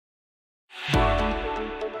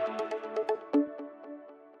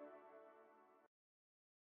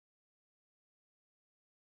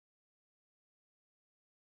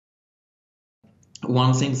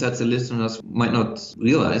One thing that the listeners might not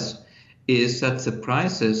realize is that the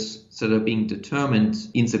prices that are being determined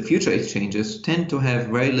in the future exchanges tend to have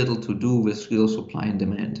very little to do with real supply and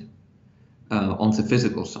demand on the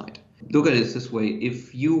physical side. Look at it this way: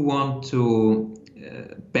 if you want to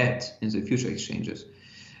bet in the future exchanges,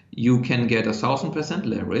 you can get 1,000%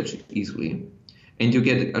 leverage easily, and you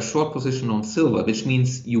get a short position on silver, which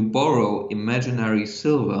means you borrow imaginary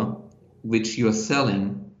silver, which you are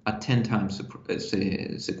selling at 10 times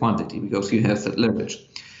the quantity, because you have that leverage.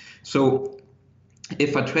 So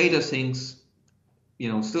if a trader thinks,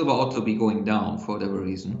 silver ought to be going down for whatever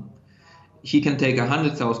reason, he can take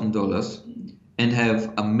 $100,000 and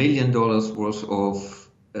have $1 million worth of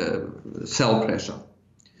sell pressure.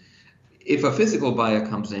 If a physical buyer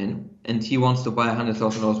comes in and he wants to buy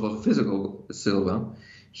 $100,000 worth of physical silver,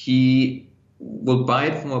 he will buy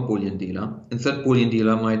it from a bullion dealer, and that bullion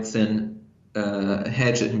dealer might then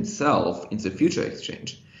hedge it himself in the future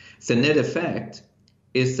exchange. The net effect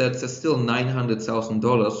is that there's still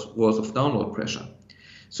 $900,000 worth of downward pressure.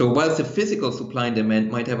 So while the physical supply and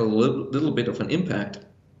demand might have a little bit of an impact,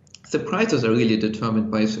 the prices are really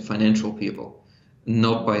determined by the financial people,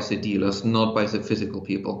 not by the dealers, not by the physical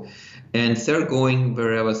people. And they're going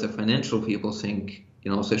wherever the financial people think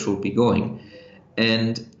they should be going.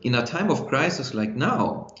 And in a time of crisis like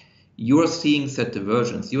now, you're seeing that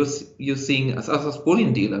divergence. You're seeing, as a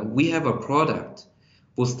bullion dealer, we have a product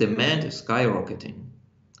whose demand is skyrocketing.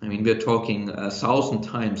 I mean, we're talking 1,000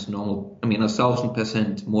 times normal. I mean,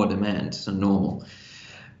 1,000% more demand than normal.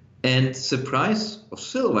 And the price of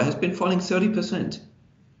silver has been falling 30%.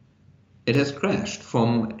 It has crashed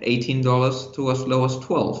from $18 to as low as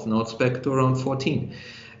 $12. Now it's back to around 14.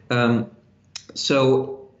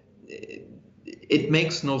 So it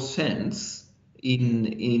makes no sense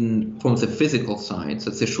from the physical side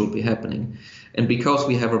that this should be happening. And because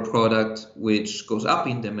we have a product which goes up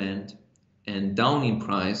in demand and down in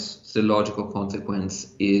price, the logical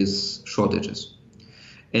consequence is shortages.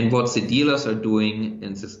 And what the dealers are doing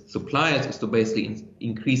and the suppliers is to basically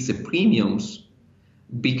increase the premiums,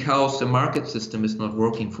 because the market system is not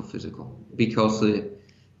working for physical, because the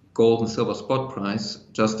gold and silver spot price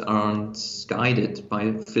just aren't guided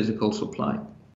by physical supply.